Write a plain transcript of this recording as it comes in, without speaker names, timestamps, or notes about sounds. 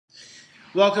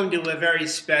Welcome to a very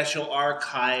special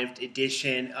archived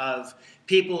edition of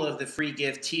People of the Free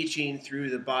Gift teaching through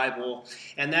the Bible.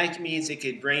 And that means it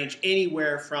could range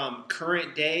anywhere from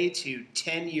current day to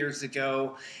 10 years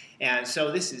ago. And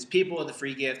so this is People of the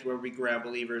Free Gift, where we ground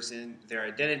believers in their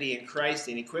identity in Christ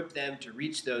and equip them to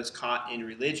reach those caught in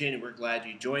religion. And we're glad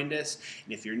you joined us.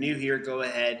 And if you're new here, go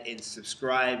ahead and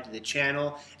subscribe to the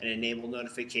channel and enable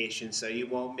notifications so you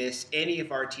won't miss any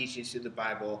of our teachings through the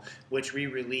Bible, which we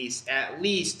release at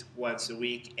least once a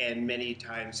week and many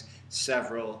times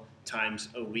several times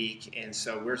a week. And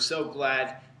so we're so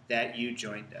glad that you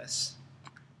joined us.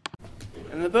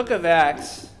 In the book of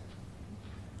Acts,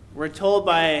 we're told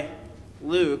by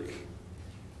Luke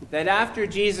that after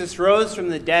Jesus rose from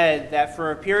the dead, that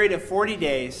for a period of 40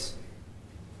 days,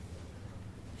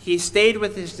 he stayed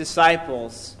with his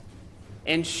disciples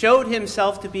and showed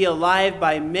himself to be alive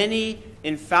by many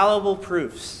infallible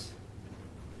proofs.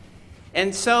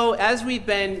 And so, as we've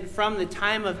been from the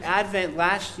time of Advent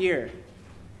last year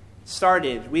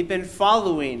started, we've been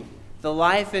following the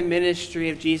life and ministry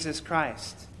of Jesus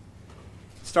Christ.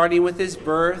 Starting with his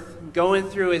birth, going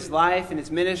through his life and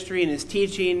his ministry and his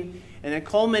teaching, and then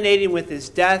culminating with his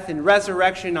death and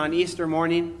resurrection on Easter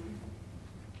morning.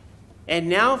 And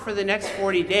now for the next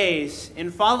 40 days,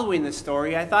 in following the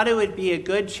story, I thought it would be a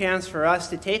good chance for us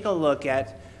to take a look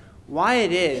at why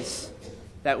it is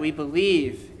that we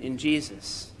believe in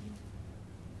Jesus.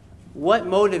 What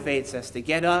motivates us to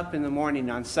get up in the morning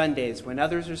on Sundays when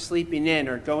others are sleeping in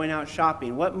or going out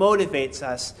shopping? What motivates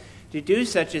us to do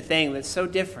such a thing that's so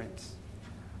different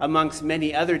amongst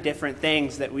many other different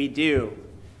things that we do?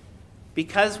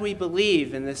 Because we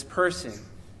believe in this person,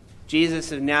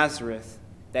 Jesus of Nazareth,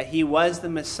 that he was the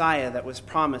Messiah that was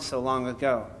promised so long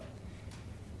ago.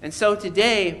 And so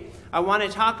today, I want to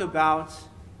talk about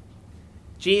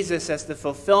Jesus as the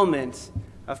fulfillment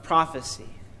of prophecy.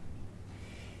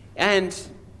 And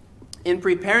in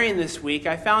preparing this week,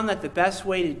 I found that the best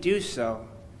way to do so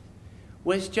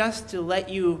was just to let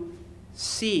you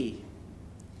see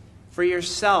for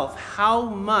yourself how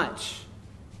much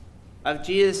of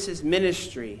Jesus'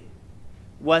 ministry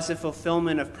was a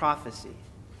fulfillment of prophecy.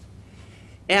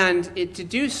 And to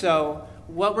do so,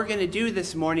 what we're going to do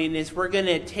this morning is we're going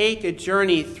to take a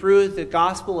journey through the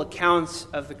gospel accounts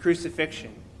of the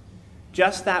crucifixion.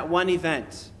 Just that one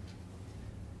event,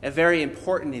 a very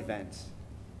important event,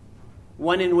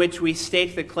 one in which we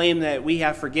stake the claim that we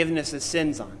have forgiveness of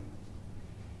sins on.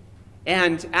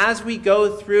 And as we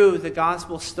go through the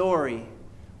gospel story,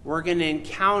 we're going to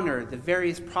encounter the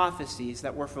various prophecies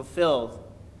that were fulfilled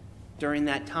during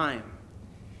that time.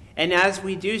 And as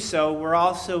we do so, we're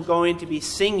also going to be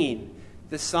singing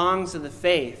the songs of the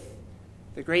faith,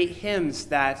 the great hymns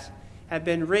that have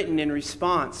been written in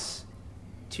response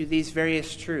to these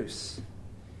various truths.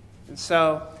 And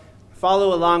so,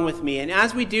 follow along with me. And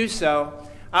as we do so,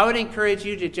 I would encourage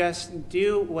you to just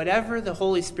do whatever the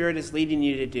Holy Spirit is leading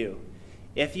you to do.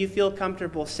 If you feel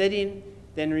comfortable sitting,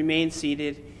 then remain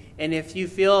seated. And if you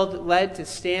feel led to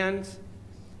stand,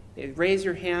 raise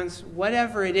your hands.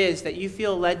 Whatever it is that you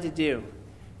feel led to do,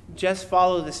 just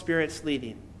follow the Spirit's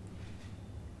leading.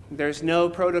 There's no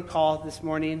protocol this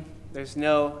morning. There's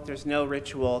no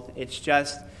ritual. It's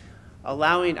just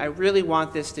allowing. I really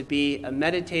want this to be a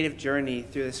meditative journey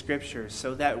through the Scriptures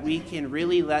so that we can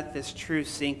really let this truth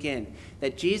sink in,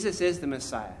 that Jesus is the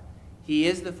Messiah. He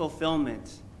is the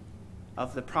fulfillment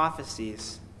of the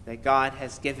prophecies that God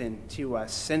has given to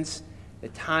us since the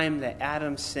time that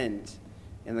Adam sinned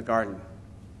in the garden.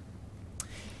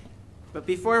 But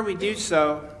before we do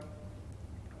so,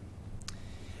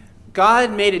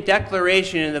 God made a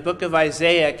declaration in the book of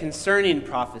Isaiah concerning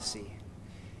prophecy.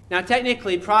 Now,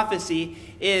 technically, prophecy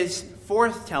is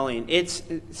forthtelling. It's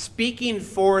speaking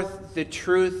forth the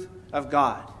truth of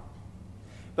God.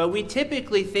 But we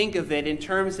typically think of it in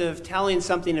terms of telling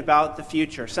something about the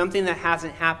future, something that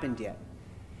hasn't happened yet.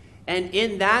 And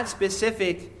in that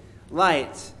specific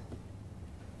light,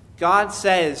 God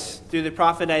says through the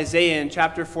prophet Isaiah in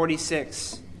chapter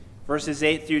 46, verses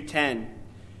 8 through 10,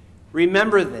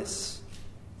 "Remember this,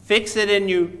 fix it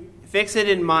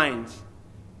in mind,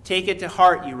 take it to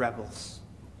heart, you rebels.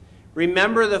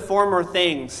 Remember the former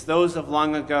things, those of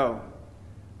long ago.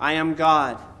 I am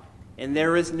God, and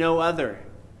there is no other.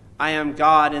 I am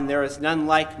God, and there is none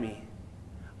like me.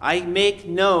 I make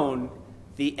known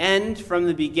the end from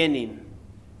the beginning,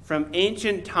 from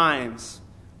ancient times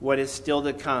what is still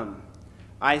to come.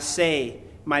 I say,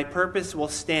 my purpose will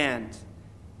stand,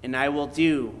 and I will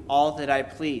do all that I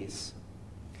please."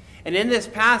 And in this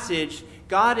passage,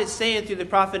 God is saying through the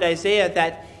prophet Isaiah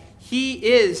that he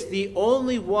is the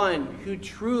only one who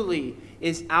truly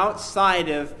is outside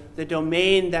of the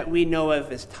domain that we know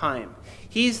of as time.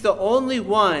 He's the only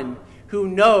one who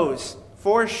knows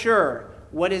for sure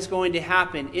what is going to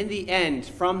happen in the end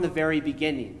from the very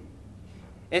beginning.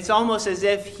 It's almost as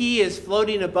if he is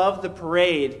floating above the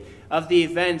parade of the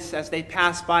events as they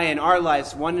pass by in our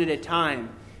lives one at a time,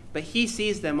 but he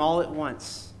sees them all at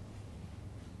once.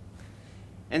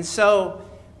 And so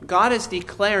God is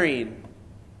declaring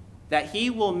that he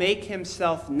will make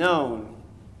himself known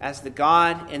as the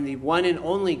God and the one and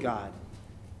only God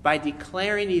by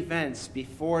declaring events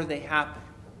before they happen.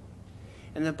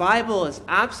 And the Bible is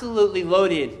absolutely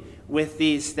loaded with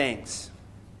these things.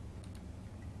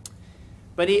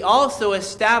 But he also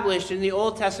established in the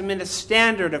Old Testament a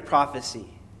standard of prophecy.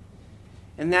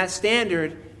 And that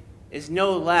standard is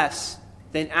no less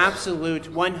than absolute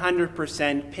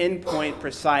 100% pinpoint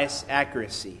precise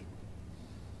accuracy.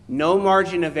 No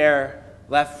margin of error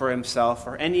left for himself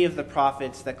or any of the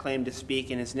prophets that claim to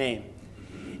speak in his name.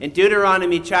 In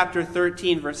Deuteronomy chapter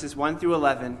 13, verses 1 through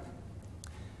 11,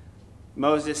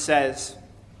 Moses says,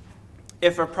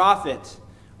 "If a prophet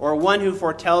or one who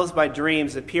foretells by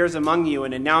dreams appears among you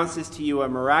and announces to you a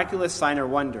miraculous sign or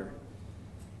wonder,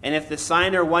 and if the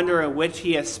sign or wonder in which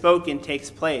he has spoken takes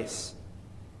place,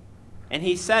 and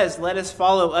he says, 'Let us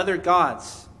follow other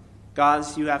gods,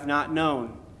 gods you have not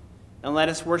known, and let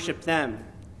us worship them,'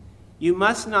 you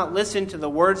must not listen to the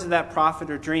words of that prophet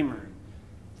or dreamer.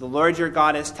 The Lord your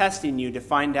God is testing you to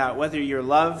find out whether you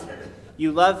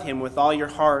love him with all your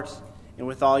heart and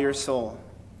with all your soul.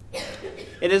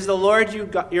 It is the Lord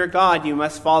your God you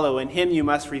must follow, and him you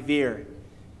must revere.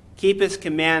 Keep his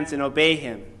commands and obey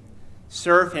him.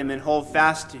 Serve him and hold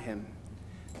fast to him.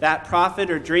 That prophet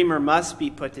or dreamer must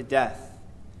be put to death,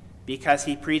 because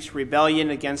he preached rebellion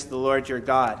against the Lord your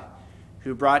God,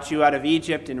 who brought you out of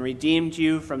Egypt and redeemed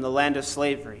you from the land of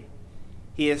slavery.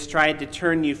 He has tried to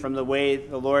turn you from the way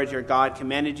the Lord your God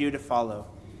commanded you to follow.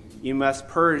 You must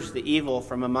purge the evil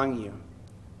from among you.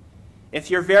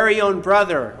 If your very own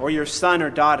brother or your son or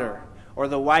daughter or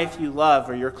the wife you love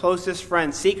or your closest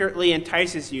friend secretly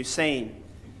entices you, saying,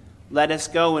 'Let us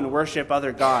go and worship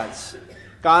other gods,'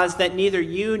 gods that neither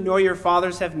you nor your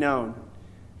fathers have known,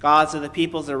 gods of the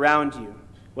peoples around you,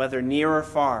 whether near or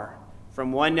far,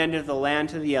 from one end of the land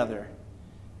to the other,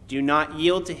 do not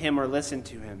yield to him or listen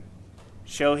to him.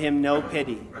 Show him no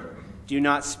pity. Do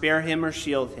not spare him or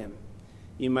shield him.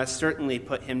 You must certainly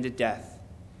put him to death.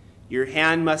 Your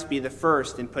hand must be the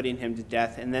first in putting him to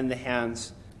death, and then the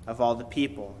hands of all the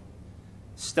people.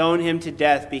 Stone him to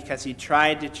death because he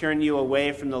tried to turn you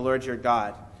away from the Lord your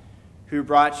God, who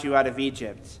brought you out of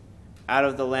Egypt, out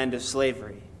of the land of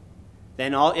slavery.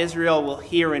 Then all Israel will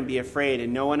hear and be afraid,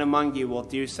 and no one among you will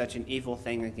do such an evil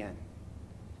thing again."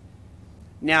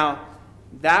 Now,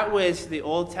 that was the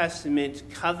Old Testament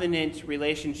covenant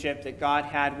relationship that God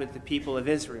had with the people of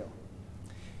Israel.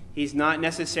 He's not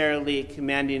necessarily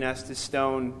commanding us to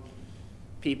stone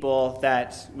people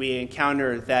that we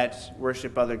encounter that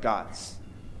worship other gods.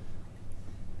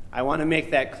 I want to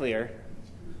make that clear.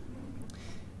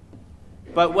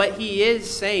 But what he is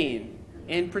saying,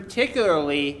 and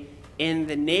particularly in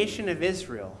the nation of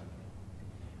Israel,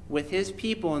 with his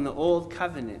people in the Old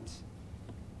Covenant,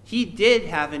 he did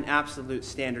have an absolute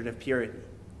standard of purity.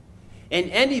 And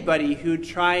anybody who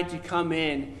tried to come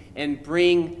in and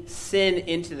bring sin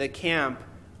into the camp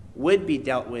would be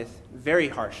dealt with very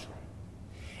harshly.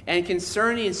 And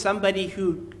concerning somebody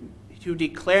who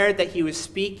declared that he was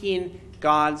speaking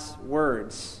God's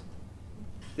words,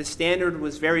 the standard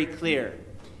was very clear.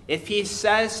 If he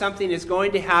says something is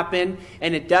going to happen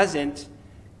and it doesn't,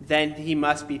 then he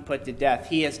must be put to death.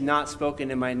 He has not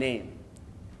spoken in my name.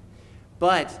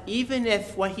 But even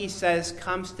if what he says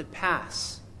comes to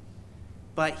pass,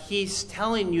 but he's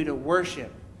telling you to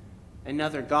worship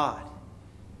another god,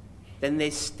 then they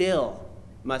still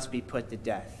must be put to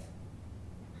death.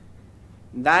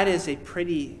 That is a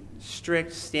pretty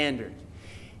strict standard.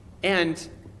 And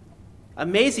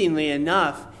amazingly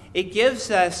enough, it gives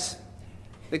us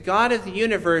the God of the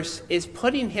universe is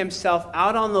putting himself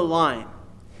out on the line,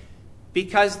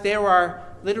 because there are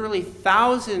literally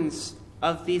thousands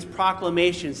of these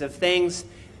proclamations of things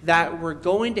that were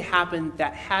going to happen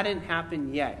that hadn't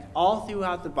happened yet, all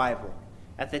throughout the Bible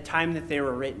at the time that they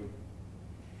were written.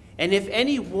 And if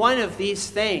any one of these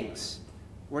things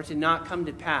were to not come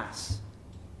to pass,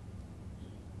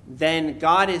 then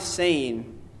God is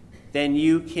saying, then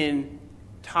you can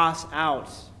toss out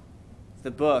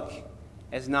the book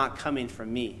as not coming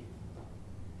from me.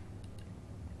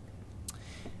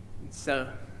 So,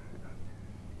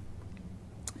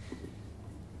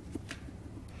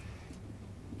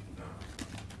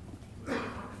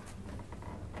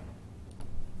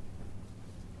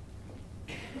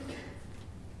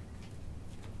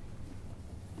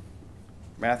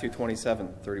 Matthew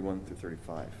 27:31 through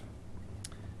 35.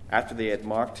 After they had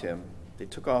mocked him, they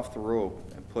took off the robe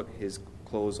and put his own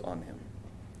clothes on them.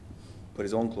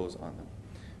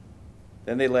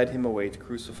 Then they led him away to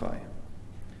crucify him.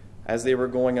 As they were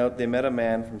going out, they met a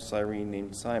man from Cyrene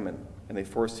named Simon, and they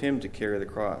forced him to carry the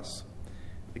cross.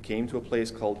 They came to a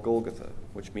place called Golgotha,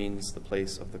 which means the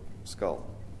place of the skull.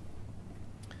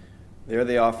 There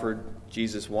they offered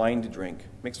Jesus wine to drink,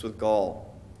 mixed with gall,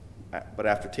 but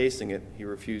after tasting it, he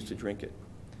refused to drink it.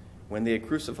 When they had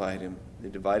crucified him, they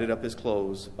divided up his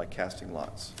clothes by casting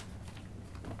lots.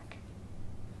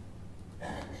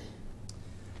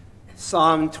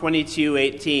 Psalm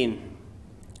 22:18.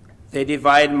 They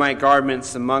divide my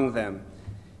garments among them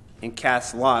and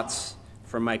cast lots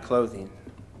for my clothing.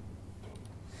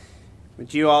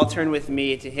 Would you all turn with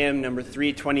me to hymn number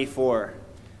 324,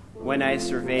 When I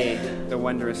Survey the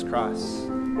Wondrous Cross.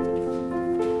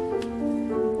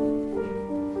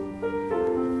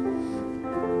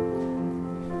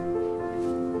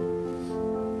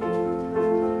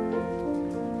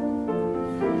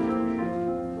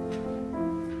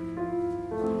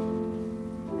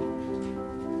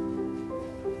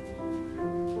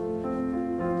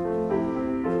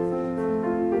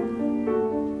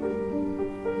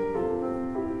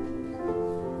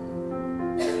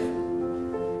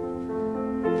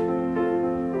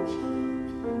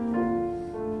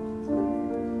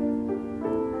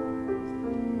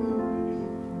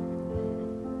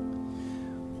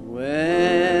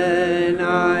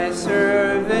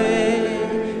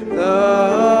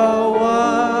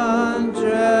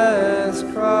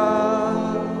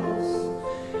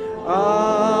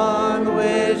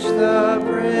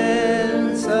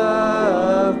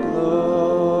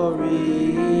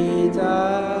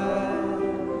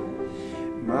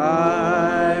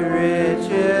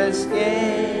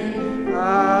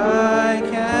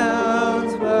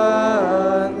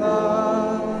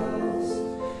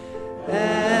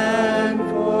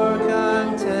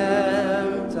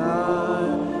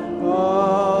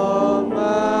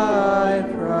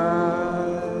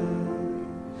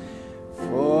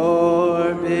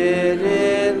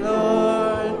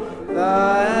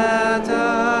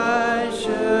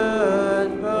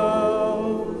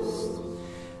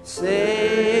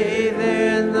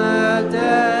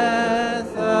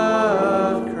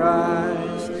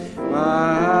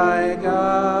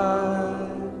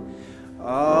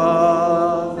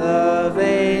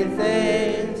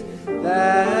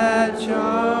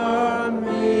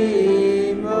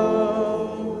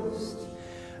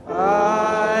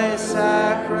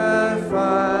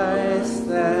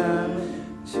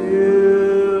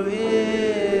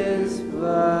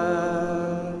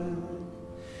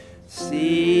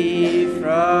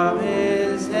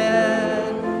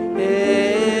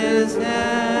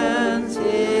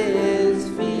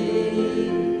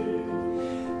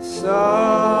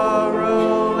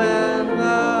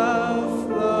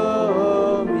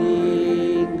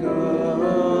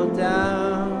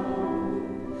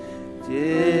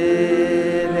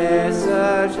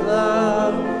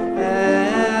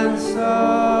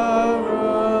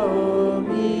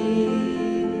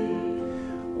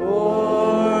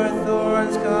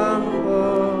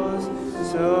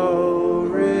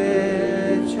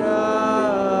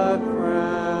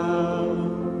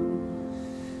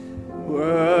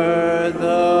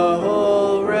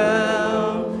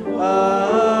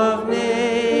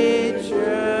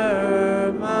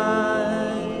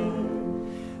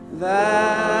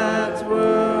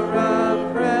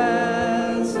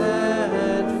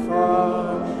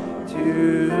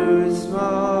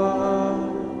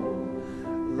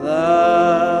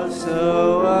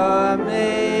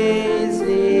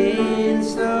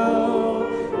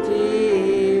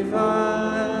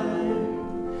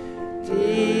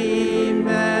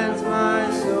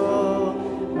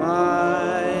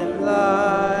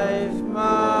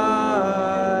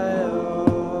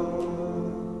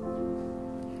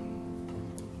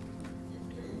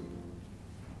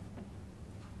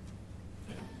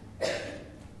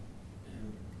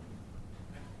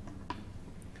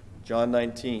 John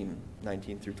 19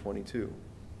 through 22.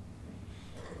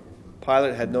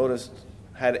 Pilate had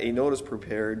a notice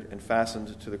prepared and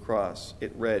fastened to the cross.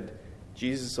 It read,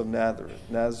 Jesus of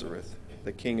Nazareth,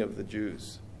 the King of the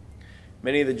Jews.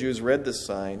 Many of the Jews read this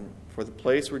sign, for the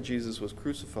place where Jesus was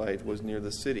crucified was near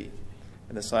the city,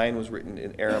 and the sign was written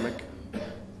in Aramaic,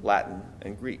 Latin,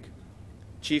 and Greek.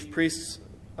 Chief priests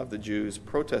of the Jews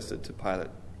protested to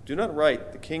Pilate, "Do not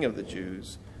write the King of the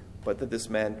Jews, but that this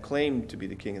man claimed to be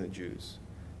the King of the Jews."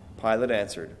 Pilate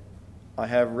answered, "I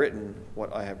have written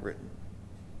what I have written."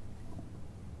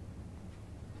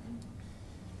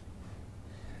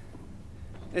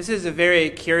 This is a very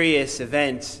curious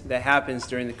event that happens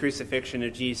during the crucifixion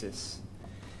of Jesus.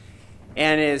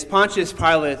 And it is Pontius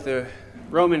Pilate, the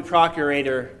Roman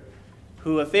procurator,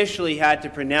 who officially had to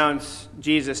pronounce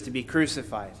Jesus to be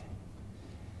crucified.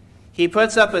 He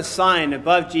puts up a sign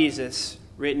above Jesus,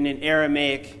 written in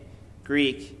Aramaic,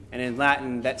 Greek, and in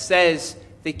Latin, that says,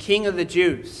 "The King of the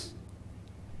Jews."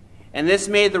 And this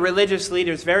made the religious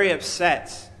leaders very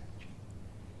upset.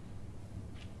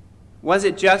 Was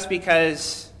it just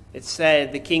because it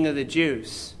said, "The King of the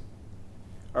Jews"?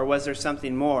 Or was there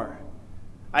something more?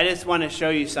 I just want to show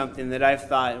you something that I've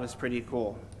thought was pretty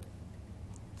cool.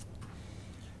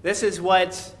 This is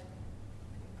what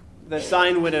the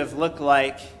sign would have looked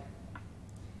like,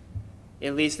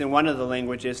 at least in one of the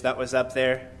languages that was up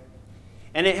there.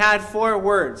 And it had 4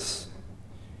 words: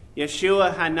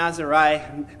 Yeshua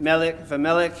HaNazarai Melech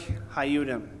V'Melech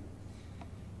HaYudim.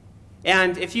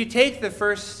 And if you take the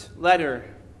first letter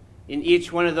in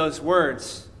each one of those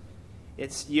words,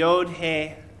 it's Yod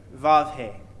He Vav He,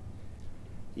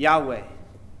 Yahweh,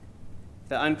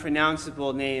 the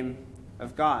unpronounceable name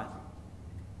of God.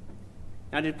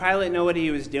 Now, did Pilate know what he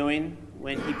was doing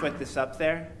when he put this up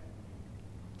there?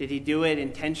 Did he do it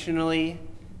intentionally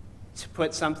to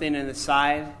put something in the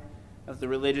side of the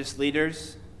religious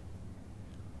leaders?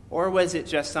 Or was it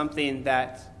just something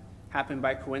that happened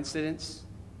by coincidence?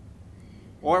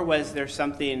 Or was there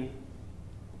something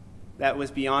that was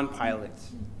beyond Pilate,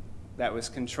 that was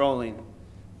controlling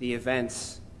the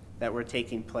events that were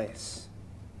taking place?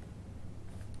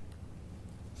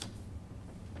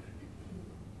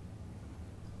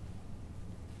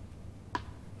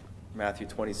 Matthew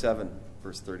 27,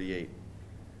 verse 38.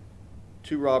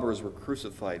 2 robbers were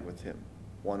crucified with him,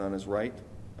 one on his right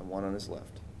and one on his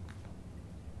left.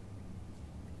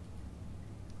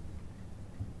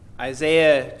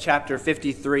 Isaiah chapter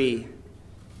 53,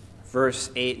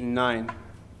 verse 8 and 9.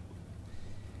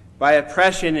 By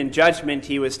oppression and judgment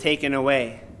he was taken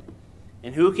away,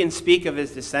 and who can speak of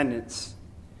his descendants?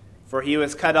 For he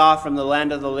was cut off from the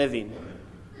land of the living.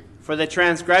 For the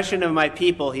transgression of my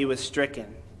people he was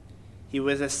stricken. He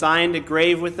was assigned a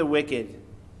grave with the wicked,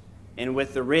 and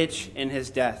with the rich in his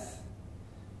death,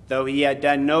 though he had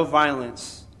done no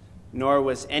violence, nor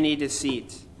was any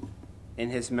deceit in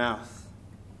his mouth.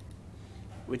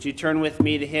 Would you turn with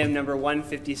me to hymn number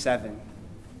 157,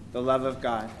 The Love of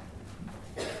God?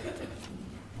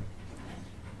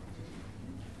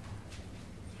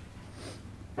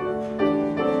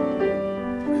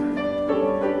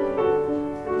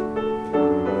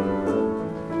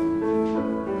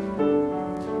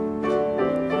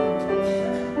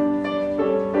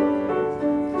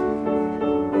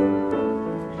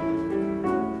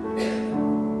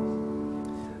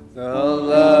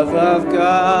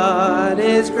 God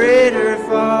is greater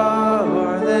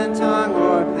far than tongue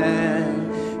or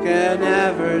pen can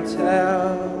ever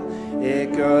tell.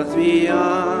 It goes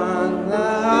beyond the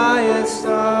highest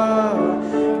star,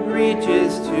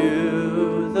 reaches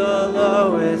to the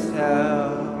lowest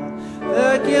hell.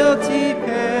 The guilty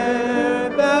pair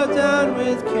bowed down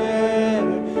with care.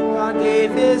 God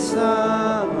gave his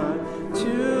son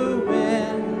to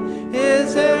win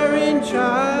his erring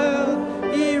child.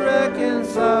 He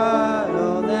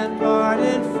reconciled and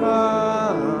parted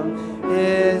from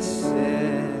his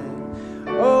sin.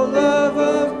 O love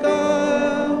of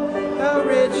God, how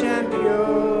rich and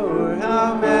pure,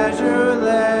 how measureless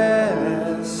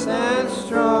and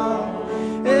strong,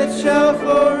 it shall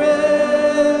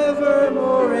forevermore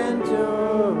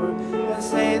endure, the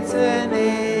saints and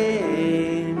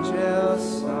angels'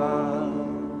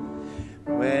 song.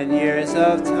 When years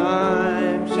of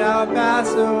time shall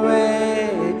pass away,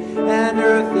 and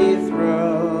earthly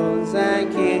thrones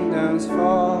and kingdoms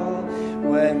fall,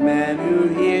 when men who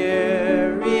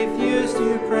hear refuse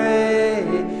to pray,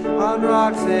 on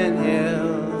rocks and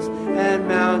hills and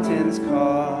mountains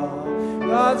call,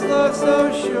 God's love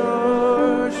so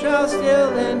sure shall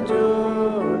still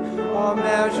endure, all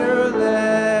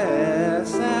measureless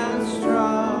and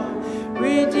strong,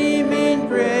 redeeming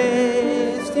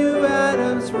grace to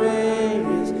Adam's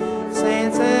race,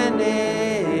 saints and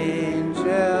angels'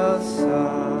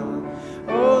 song.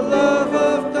 O love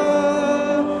of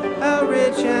God, how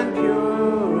rich and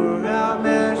pure, how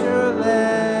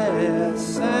measureless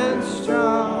and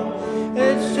strong,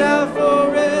 it shall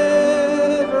forevermore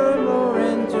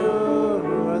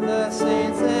endure, the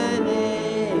saints and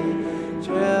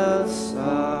angels'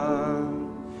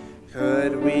 song.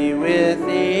 Could we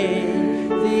within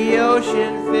the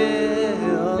ocean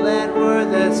fill, and were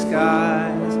the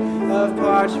skies of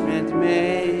parchment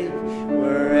made,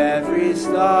 were every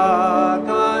stalk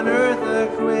on earth a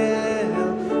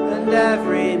quill, and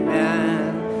every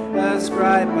man a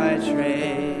scribe by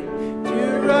trade,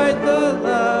 to write the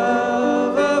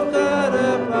love of God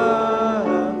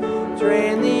above,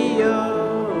 drain the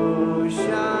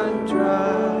ocean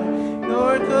dry,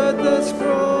 nor could the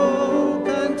scroll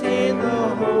contain the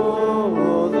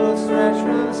whole, though stretched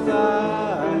from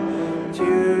sky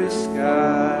to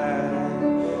sky.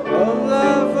 O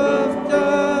love of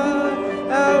God,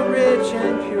 how rich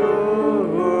and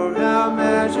pure, how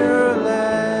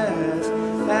measureless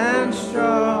and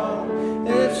strong,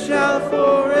 it shall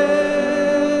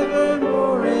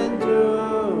forevermore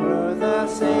endure, the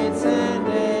saints and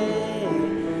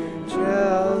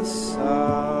angels'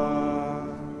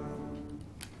 song.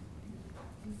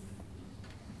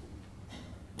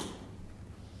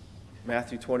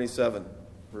 Matthew 27,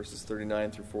 verses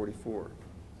 39 through 44.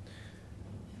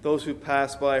 Those who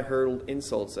passed by hurled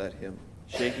insults at him,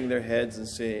 shaking their heads and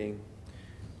saying,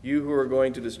 "You who are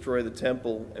going to destroy the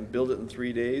temple and build it in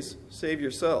 3 days, save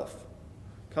yourself.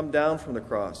 Come down from the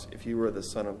cross if you are the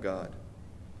Son of God."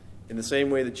 In the same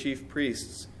way the chief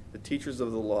priests, the teachers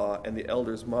of the law, and the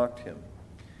elders mocked him.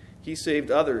 "He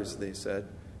saved others," they said,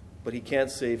 "but he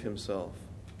can't save himself.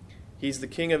 He's the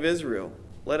King of Israel.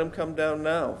 Let him come down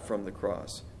now from the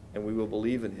cross, and we will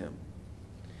believe in him.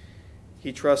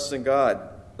 He trusts in God.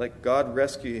 Let God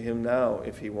rescue him now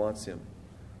if he wants him.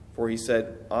 For he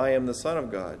said, 'I am the Son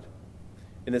of God.'"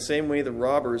 In the same way the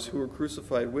robbers who were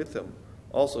crucified with him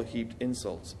also heaped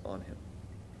insults on him.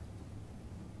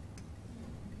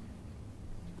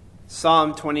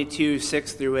 Psalm 22,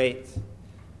 6 through 8.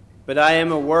 But I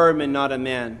am a worm and not a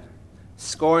man,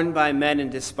 scorned by men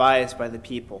and despised by the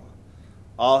people.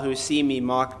 All who see me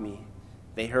mock me.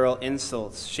 They hurl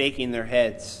insults, shaking their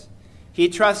heads. He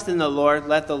trusts in the Lord.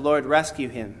 Let the Lord rescue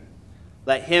him.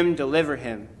 Let him deliver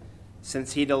him,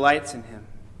 since he delights in him.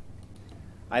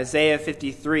 Isaiah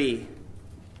 53,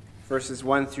 verses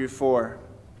 1 through 4.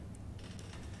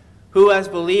 Who has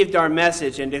believed our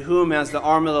message, and to whom has the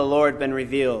arm of the Lord been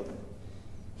revealed?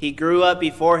 He grew up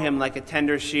before him like a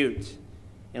tender shoot,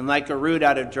 and like a root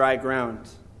out of dry ground.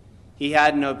 He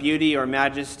had no beauty or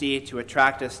majesty to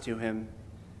attract us to him,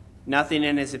 nothing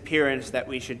in his appearance that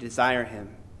we should desire him.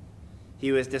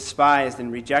 He was despised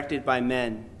and rejected by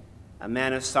men, a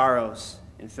man of sorrows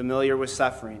and familiar with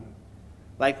suffering.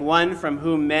 Like one from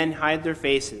whom men hide their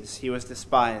faces, he was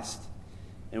despised,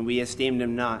 and we esteemed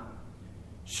him not.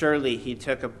 Surely he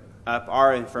took up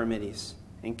our infirmities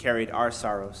and carried our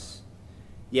sorrows.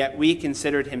 Yet we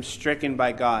considered him stricken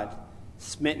by God,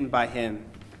 smitten by him,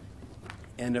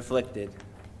 and afflicted.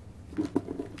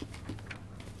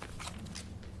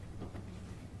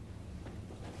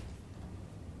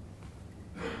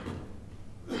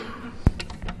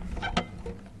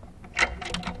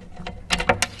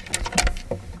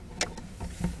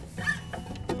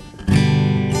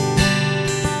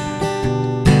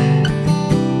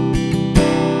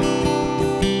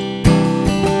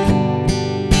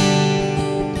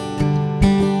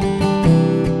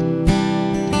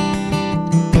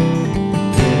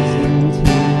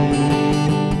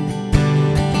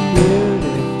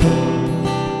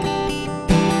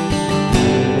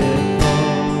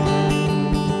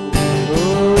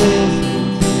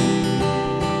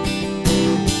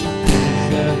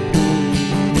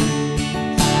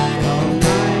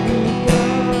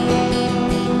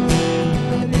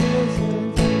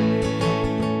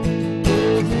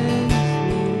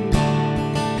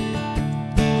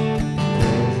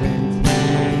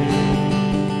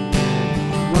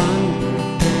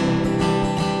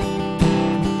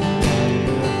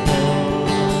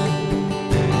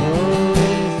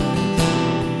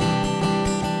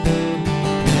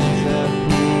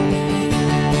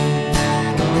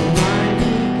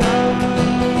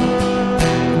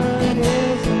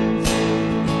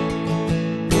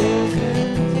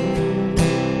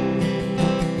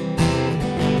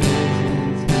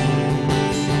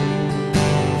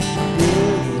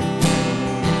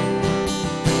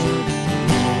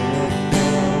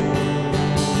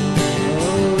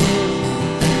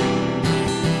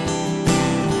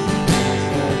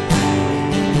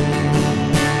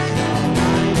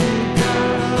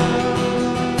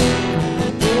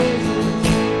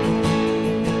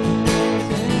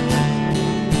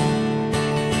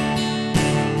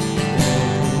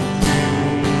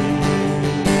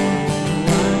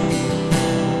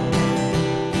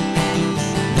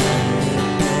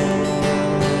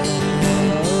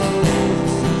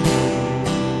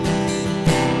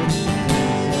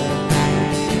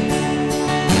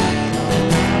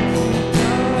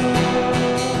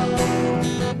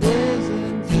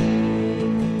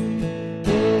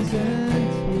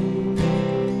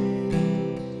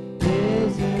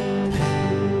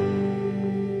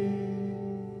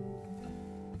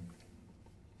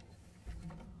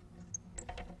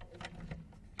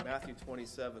 Matthew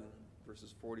 27,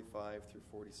 verses 45 through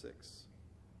 46.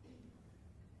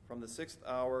 From the 6th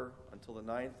hour until the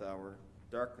 9th hour,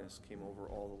 darkness came over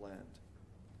all the land.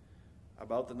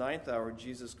 About the 9th hour,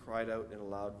 Jesus cried out in a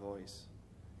loud voice,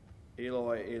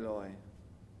 Eloi, Eloi,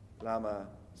 lama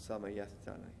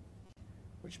sabachthani,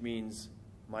 which means,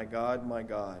 my God,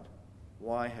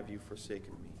 why have you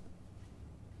forsaken me?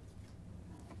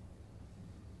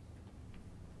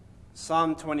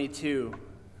 Psalm 22,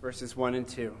 verses 1 and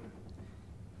 2.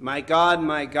 My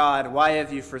God, why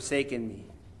have you forsaken me?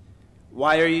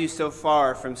 Why are you so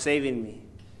far from saving me,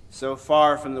 so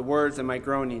far from the words of my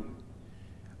groaning?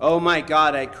 Oh my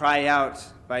God, I cry out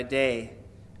by day,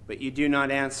 but you do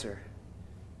not answer,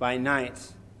 by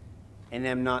night, and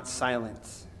am not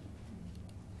silent.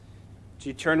 Would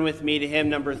you turn with me to hymn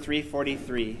number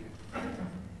 343,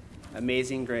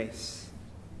 Amazing Grace.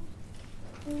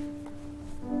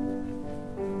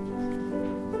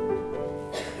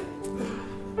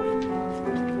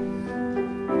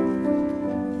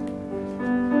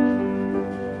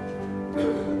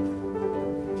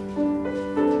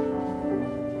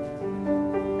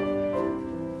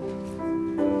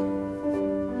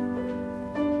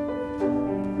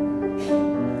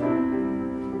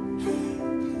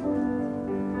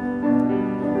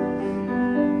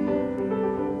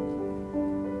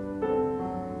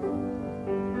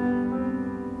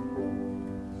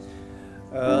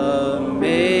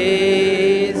 Amazing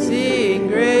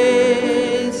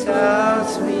grace, how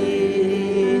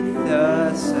sweet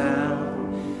the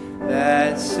sound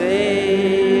that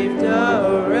saved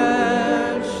a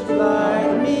wretch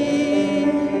like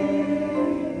me.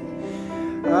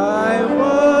 I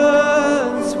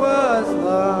once was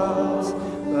lost,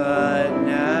 but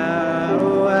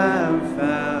now am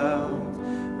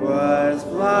found, was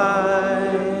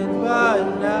blind,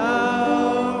 but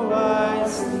now I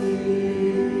see.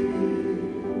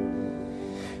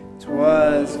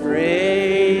 'Twas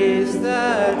grace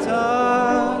that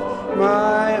taught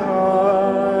my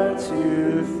heart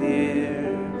to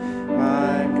fear,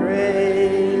 my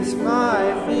grace,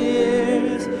 my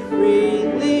fears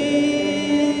relieved.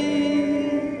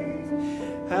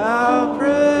 How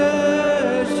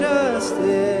precious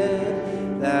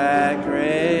did that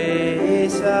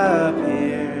grace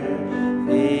appear,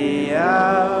 the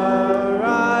hour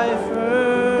I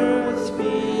first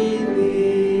believed.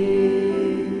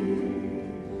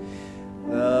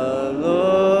 The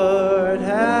Lord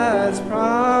has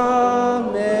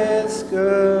promised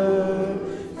good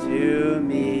to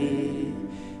me,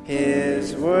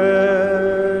 His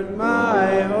word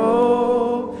my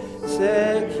hope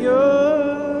secures.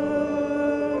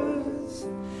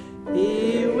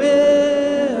 He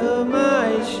will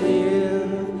my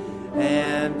shield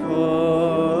and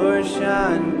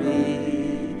portion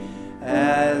be,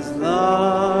 as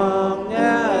long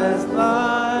as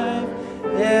life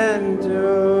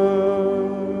endures.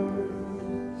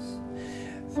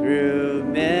 Through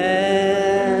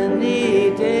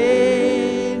many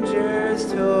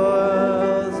dangers,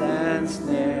 toils, and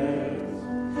snares,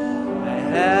 I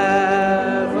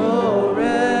have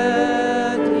already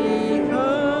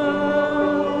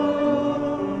come.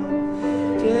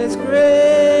 'Tis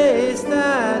grace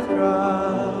that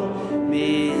brought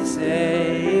me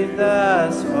safe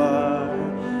thus far,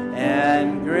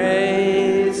 and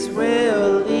grace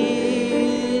will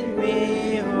lead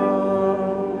me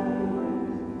home.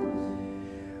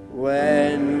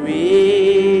 When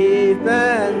we've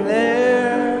been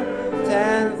there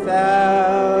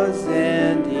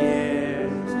 10,000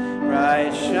 years,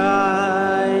 bright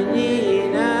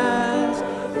shining as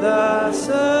the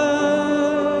sun,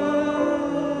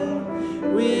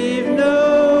 we've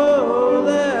no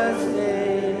less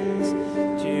days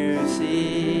to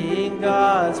sing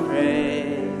God's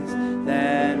praise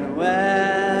than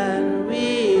when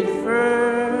we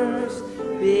first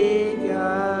begun.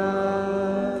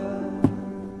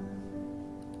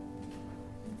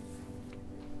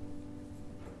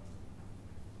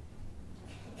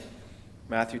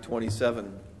 Matthew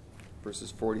 27,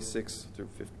 verses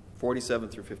 47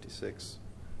 through 56.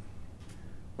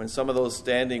 When some of those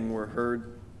standing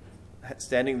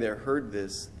there heard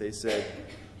this, they said,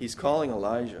 "He's calling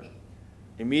Elijah."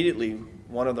 Immediately,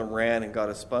 one of them ran and got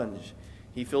a sponge.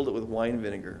 He filled it with wine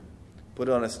vinegar, put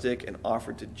it on a stick, and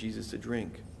offered to Jesus to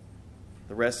drink.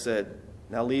 The rest said,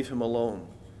 "Now leave him alone.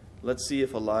 Let's see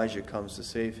if Elijah comes to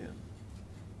save him."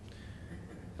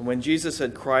 And when Jesus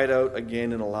had cried out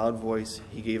again in a loud voice,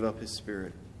 he gave up his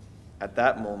spirit. At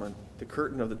that moment, the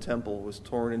curtain of the temple was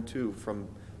torn in two from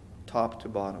top to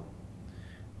bottom.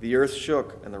 The earth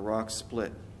shook and the rocks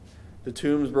split. The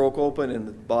tombs broke open and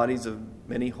the bodies of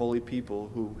many holy people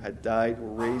who had died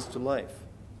were raised to life.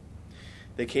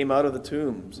 They came out of the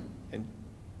tombs, and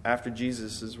after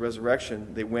Jesus'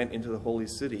 resurrection, they went into the holy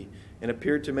city and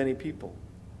appeared to many people.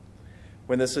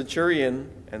 When the centurion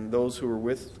and those who were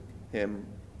with him,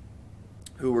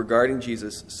 who were guarding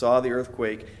Jesus, saw the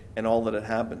earthquake and all that had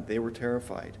happened, they were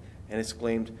terrified and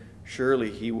exclaimed,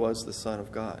 "Surely he was the Son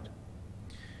of God."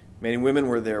 Many women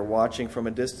were there watching from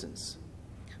a distance.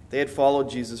 They had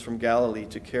followed Jesus from Galilee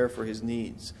to care for his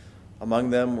needs. Among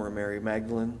them were Mary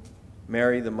Magdalene,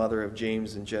 Mary the mother of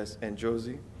James and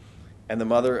Jose, and the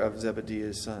mother of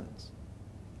Zebedee's sons.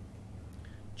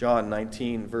 John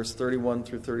 19, verse 31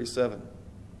 through 37.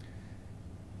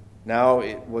 Now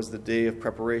it was the day of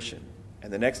preparation,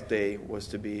 and the next day was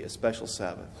to be a special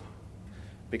Sabbath.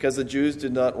 Because the Jews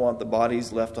did not want the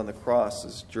bodies left on the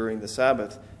crosses during the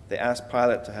Sabbath, they asked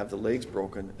Pilate to have the legs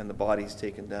broken and the bodies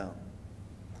taken down.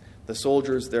 The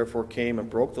soldiers therefore came and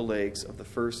broke the legs of the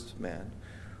first man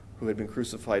who had been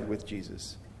crucified with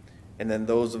Jesus, and then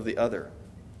those of the other.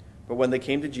 But when they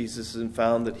came to Jesus and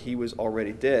found that he was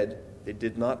already dead, they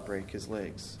did not break his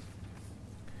legs.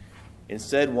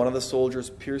 Instead, one of the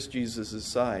soldiers pierced Jesus'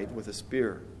 side with a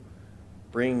spear,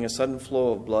 bringing a sudden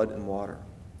flow of blood and water.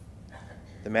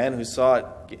 The man who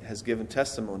saw it has given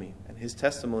testimony, and his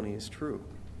testimony is true.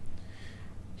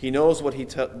 He knows that he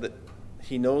tells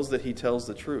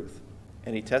the truth,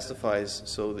 and he testifies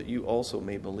so that you also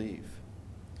may believe.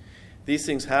 These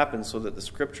things happen so that the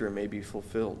scripture may be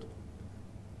fulfilled.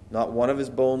 Not one of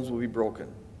his bones will be broken.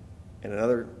 And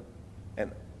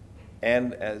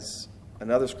as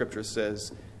another scripture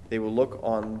says, they will look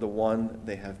on the one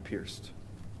they have pierced.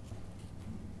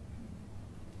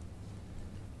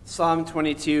 Psalm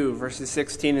 22, verses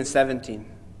 16 and 17.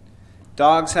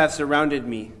 Dogs have surrounded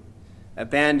me. A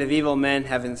band of evil men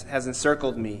has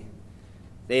encircled me.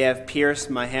 They have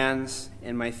pierced my hands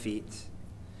and my feet.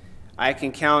 I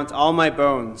can count all my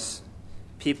bones.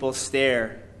 People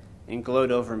stare and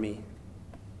gloat over me.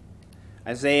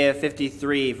 Isaiah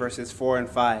 53, verses 4 and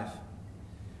 5.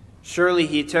 Surely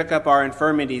he took up our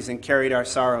infirmities and carried our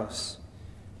sorrows.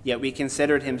 Yet we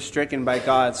considered him stricken by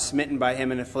God, smitten by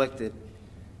him and afflicted.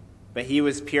 But he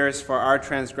was pierced for our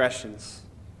transgressions.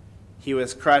 He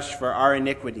was crushed for our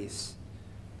iniquities.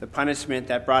 The punishment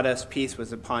that brought us peace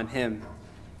was upon him,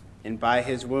 and by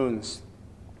his wounds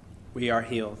we are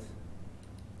healed.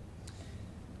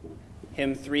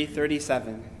 Hymn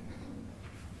 337.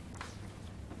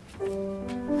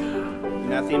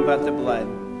 Nothing but the blood.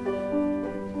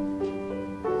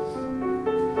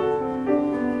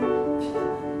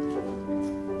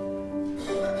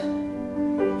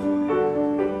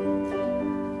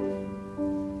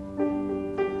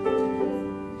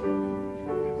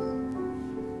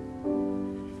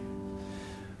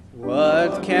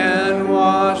 What can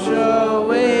wash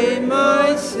away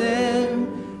my sin?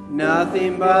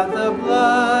 Nothing but the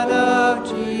blood of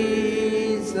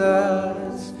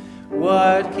Jesus.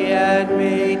 What can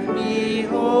make me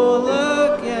whole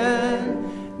again?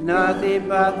 Nothing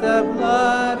but the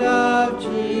blood of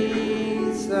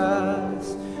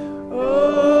Jesus.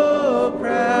 Oh,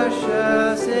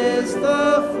 precious is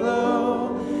the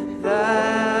flow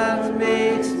that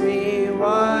makes me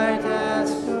white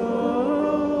as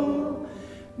snow.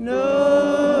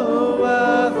 No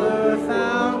other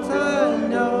fount I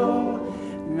know,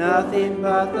 nothing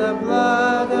but the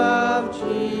blood of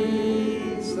Jesus.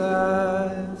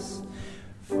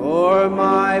 For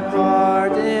my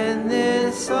part in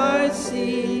this I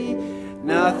see,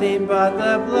 nothing but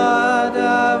the blood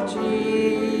of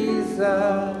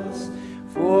Jesus.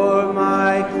 For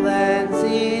my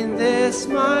cleansing this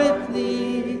my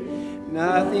plea,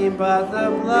 nothing but the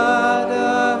blood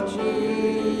of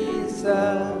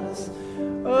Jesus.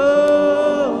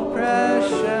 Oh,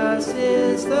 precious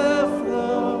is the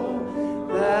flow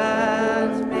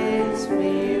that makes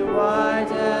me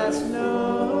white as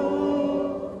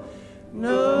snow.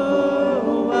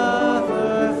 No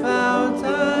other fount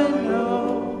I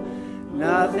know,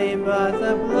 nothing but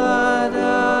the blood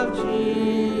of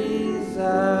Jesus.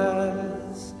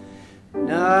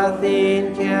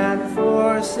 Nothing can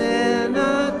for sin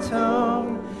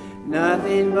atone,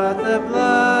 nothing but the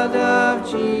blood of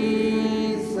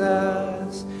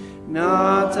Jesus.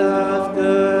 Not of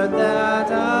good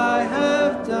that I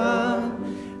have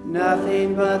done,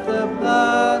 nothing but the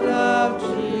blood of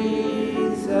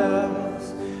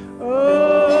Jesus.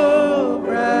 Oh,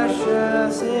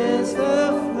 precious is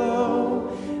the flow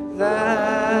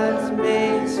that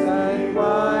makes me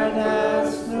white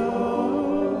as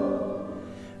snow.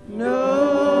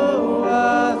 No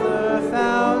other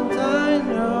fount I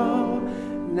know,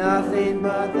 nothing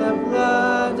but the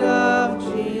blood of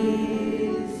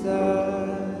Jesus.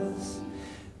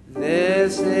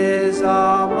 This is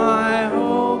all my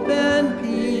hope.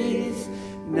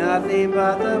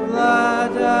 but the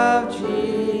blood of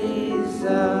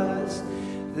Jesus.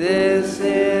 This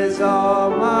is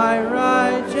all my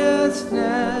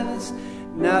righteousness,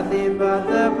 nothing but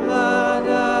the blood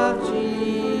of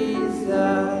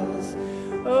Jesus.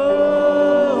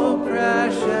 Oh,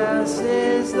 precious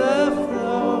is the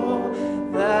flow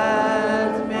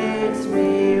that makes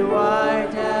me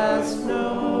white as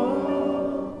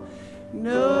snow.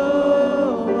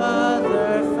 No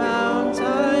other fount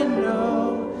I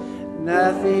know,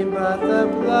 nothing but the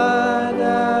blood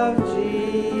of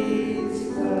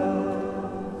Jesus.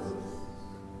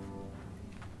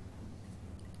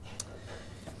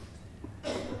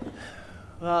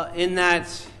 Well, in that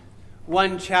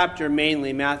one chapter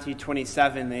mainly, Matthew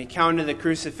 27, the account of the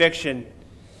crucifixion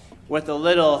with the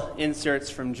little inserts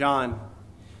from John,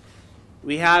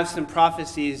 we have some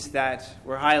prophecies that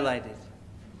were highlighted.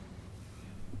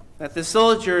 That the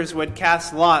soldiers would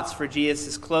cast lots for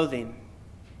Jesus' clothing.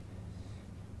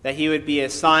 That he would be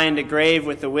assigned a grave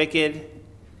with the wicked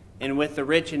and with the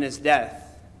rich in his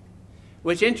death.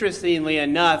 Which, interestingly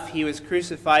enough, he was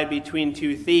crucified between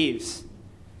two thieves.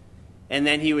 And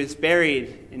then he was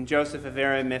buried in Joseph of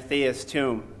Arimathea's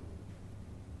tomb.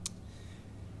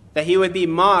 That he would be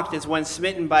mocked as one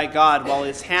smitten by God while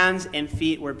his hands and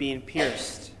feet were being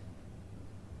pierced.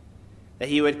 That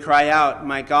he would cry out,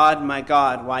 my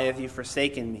God, why have you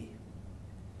forsaken me?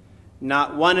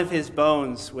 Not one of his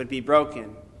bones would be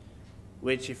broken,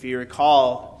 which, if you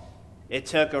recall, it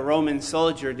took a Roman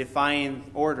soldier defying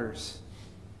orders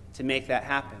to make that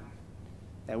happen.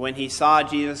 That when he saw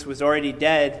Jesus was already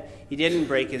dead, he didn't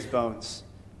break his bones,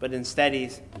 but instead he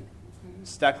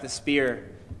stuck the spear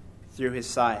through his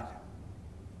side.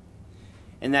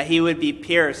 And that he would be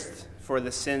pierced for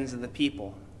the sins of the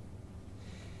people.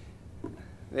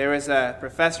 There was a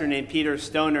professor named Peter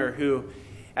Stoner who,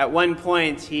 at one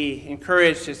point, he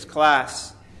encouraged his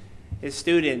class, his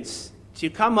students, to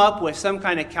come up with some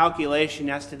kind of calculation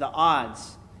as to the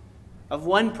odds of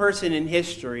one person in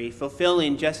history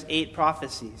fulfilling just 8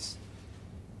 prophecies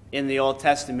in the Old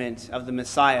Testament of the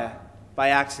Messiah by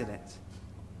accident.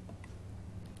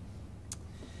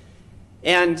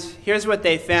 And here's what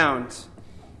they found,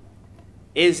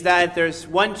 is that there's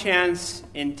one chance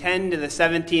in 10 to the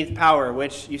 17th power,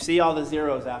 which you see all the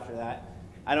zeros after that.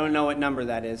 I don't know what number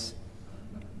that is.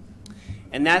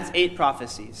 And that's 8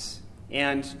 prophecies.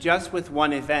 And just with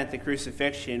one event, the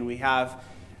crucifixion, we have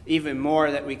even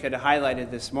more that we could have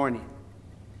highlighted this morning.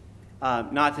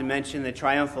 Not to mention the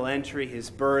triumphal entry, his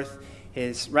birth,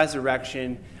 his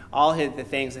resurrection, all the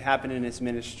things that happened in his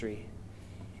ministry.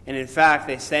 And in fact,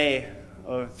 they say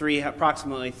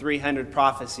approximately 300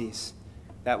 prophecies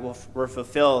that were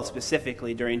fulfilled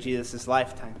specifically during Jesus'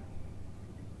 lifetime.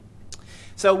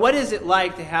 So what is it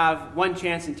like to have one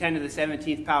chance in 10 to the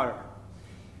 17th power?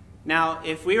 Now,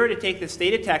 if we were to take the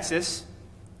state of Texas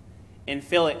and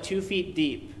fill it 2 feet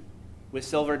deep with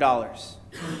silver dollars,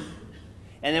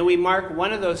 and then we mark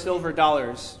one of those silver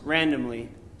dollars randomly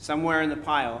somewhere in the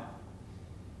pile,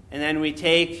 and then we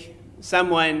take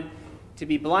someone to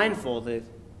be blindfolded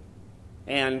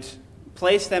and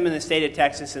place them in the state of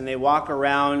Texas, and they walk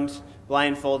around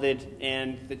blindfolded,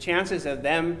 and the chances of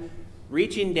them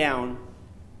reaching down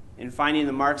and finding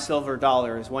the marked silver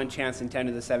dollar is 1 chance in 10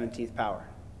 to the 17th power.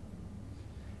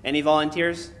 Any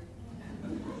volunteers?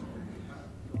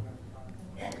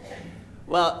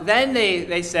 Well, then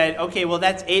they said, okay, well,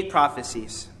 that's 8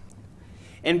 prophecies.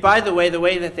 And by the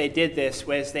way that they did this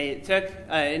was they took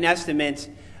an estimate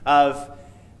of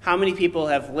how many people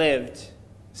have lived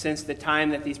since the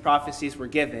time that these prophecies were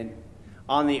given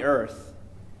on the earth.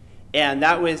 And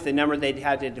that was the number they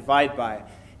had to divide by.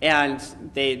 And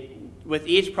with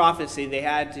each prophecy, they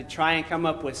had to try and come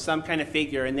up with some kind of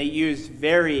figure, and they used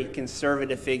very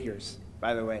conservative figures,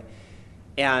 by the way,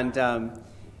 and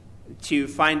to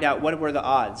find out what were the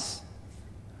odds.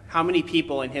 How many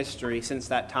people in history since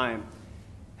that time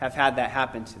have had that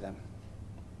happen to them?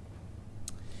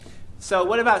 So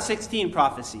what about 16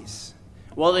 prophecies?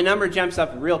 Well, the number jumps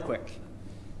up real quick,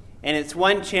 and it's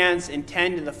 1 chance in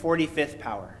 10 to the 45th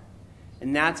power,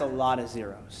 and that's a lot of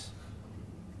zeros.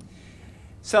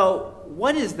 So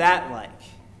what is that like?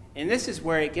 And this is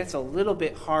where it gets a little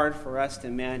bit hard for us to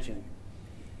imagine,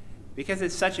 because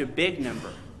it's such a big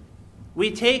number.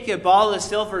 We take a ball of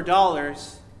silver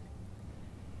dollars,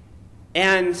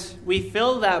 and we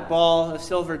fill that ball of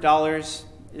silver dollars.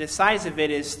 The size of it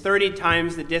is 30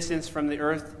 times the distance from the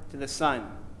earth to the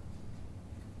sun.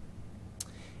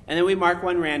 And then we mark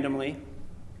one randomly,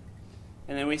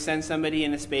 and then we send somebody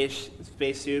in a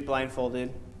spacesuit,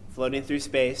 blindfolded, floating through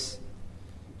space.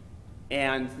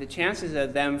 And the chances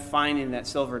of them finding that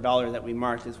silver dollar that we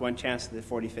marked is 1 chance to the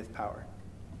 45th power.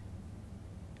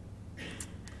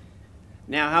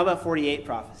 Now, how about 48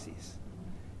 prophecies?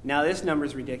 Now, this number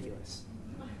is ridiculous.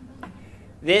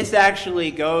 This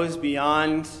actually goes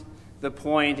beyond the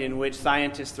point in which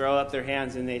scientists throw up their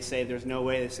hands and they say there's no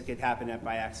way this could happen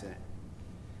by accident.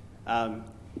 And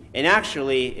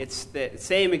actually, it's the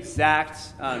same exact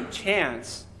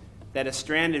chance that a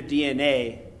strand of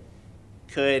DNA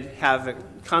could have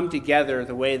come together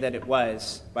the way that it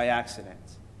was by accident,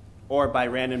 or by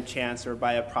random chance, or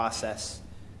by a process,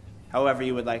 however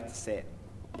you would like to say it.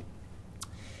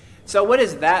 So what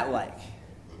is that like?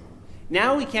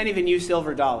 Now we can't even use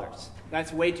silver dollars.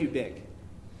 That's way too big.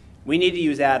 We need to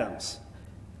use atoms,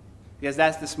 because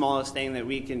that's the smallest thing that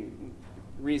we can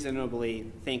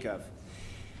reasonably think of.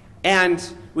 And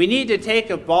we need to take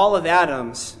a ball of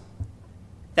atoms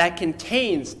that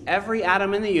contains every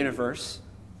atom in the universe,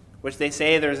 which they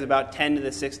say there's about 10 to the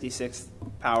 66th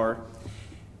power.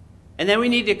 And then we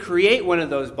need to create one of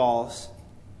those balls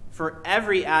for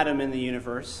every atom in the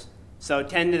universe. So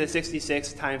 10 to the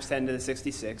 66 times 10 to the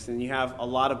 66, and you have a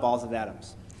lot of balls of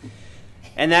atoms.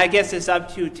 And that gets us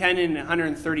up to 10 in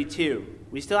 132.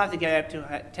 We still have to get up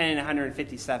to 10 in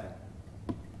 157.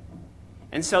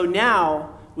 And so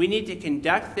now we need to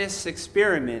conduct this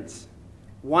experiment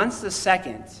once a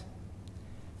second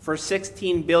for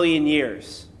 16 billion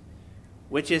years,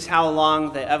 which is how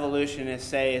long the evolutionists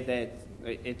say that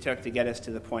it took to get us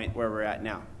to the point where we're at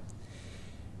now.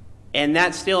 And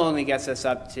that still only gets us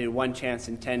up to one chance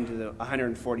in 10 to the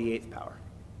 148th power.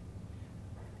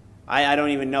 I don't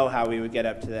even know how we would get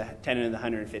up to the 10 to the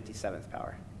 157th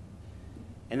power.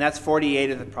 And that's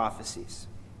 48 of the prophecies.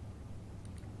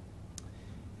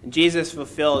 And Jesus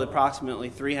fulfilled approximately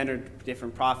 300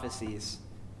 different prophecies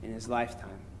in his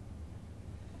lifetime.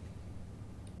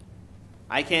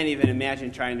 I can't even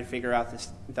imagine trying to figure out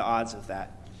the odds of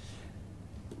that.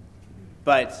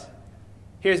 But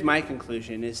here's my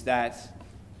conclusion, is that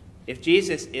if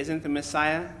Jesus isn't the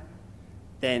Messiah,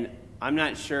 then I'm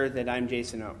not sure that I'm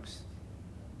Jason Oakes.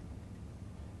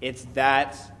 It's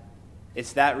that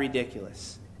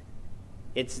ridiculous.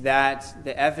 It's that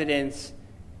the evidence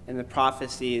and the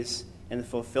prophecies and the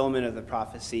fulfillment of the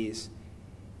prophecies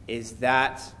is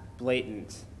that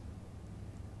blatant,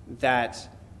 that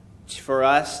for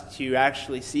us to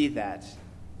actually see that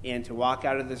and to walk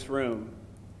out of this room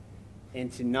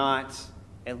and to not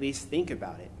at least think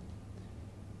about it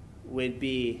would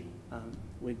be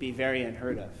very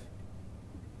unheard of.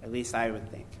 At least I would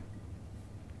think.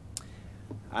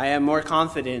 I am more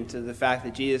confident of the fact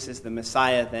that Jesus is the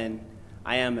Messiah than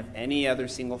I am of any other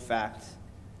single fact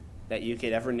that you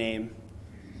could ever name.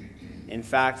 In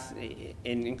fact,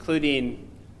 including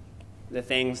the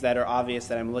things that are obvious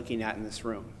that I'm looking at in this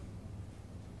room.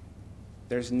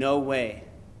 There's no way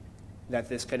that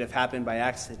this could have happened by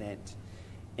accident.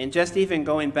 And just even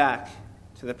going back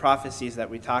to the prophecies that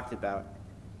we talked about,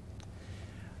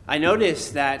 I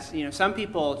noticed that some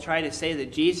people try to say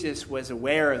that Jesus was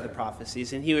aware of the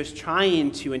prophecies and he was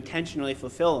trying to intentionally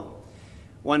fulfill them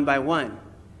one by one.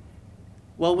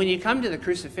 Well, when you come to the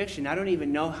crucifixion, I don't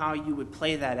even know how you would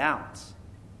play that out.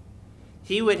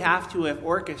 He would have to have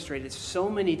orchestrated so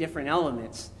many different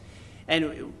elements.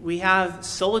 And we have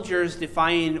soldiers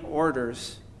defying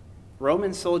orders,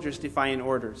 Roman soldiers defying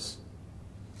orders.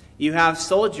 You have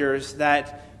soldiers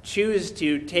that choose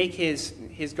to take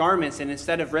his garments, and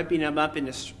instead of ripping them up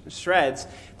into shreds,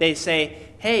 they say,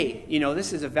 hey,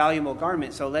 this is a valuable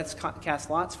garment, so let's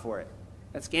cast lots for it.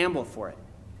 Let's gamble for it.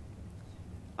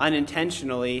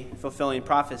 Unintentionally fulfilling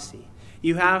prophecy.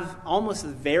 You have almost the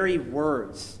very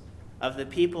words of the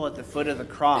people at the foot of the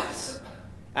cross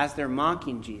as they're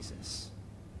mocking Jesus.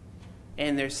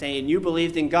 And they're saying, you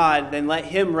believed in God, then let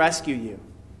him rescue you.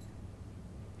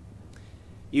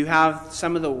 You have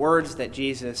some of the words that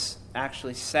Jesus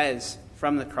actually says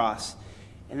from the cross,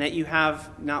 and that you have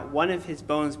not one of his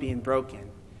bones being broken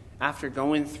after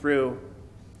going through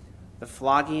the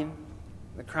flogging,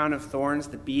 the crown of thorns,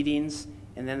 the beatings,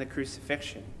 and then the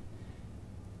crucifixion.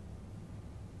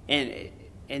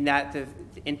 And that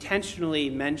intentionally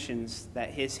mentions that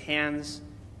his hands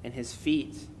and his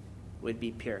feet would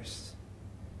be pierced,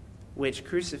 which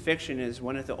crucifixion is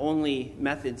one of the only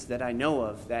methods that I know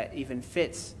of that even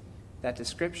fits that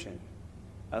description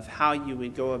of how you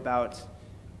would go about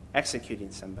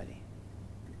executing somebody.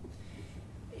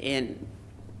 And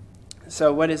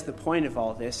so what is the point of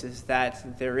all this is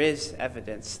that there is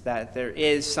evidence, that there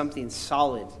is something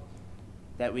solid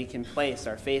that we can place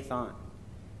our faith on.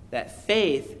 That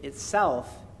faith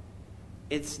itself,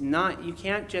 it's not, you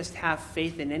can't just have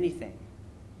faith in anything.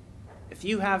 If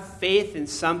you have faith in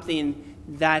something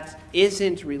that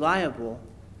isn't reliable,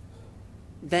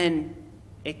 then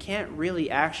it can't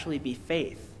really actually be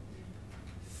faith.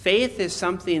 faith is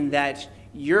something that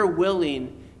you're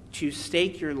willing to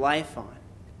stake your life on.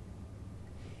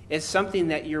 It's something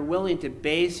that you're willing to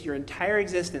base your entire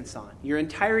existence on, your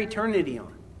entire eternity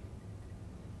on.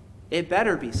 It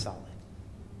better be solid.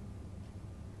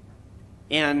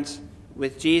 And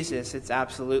with Jesus, it's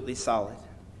absolutely solid.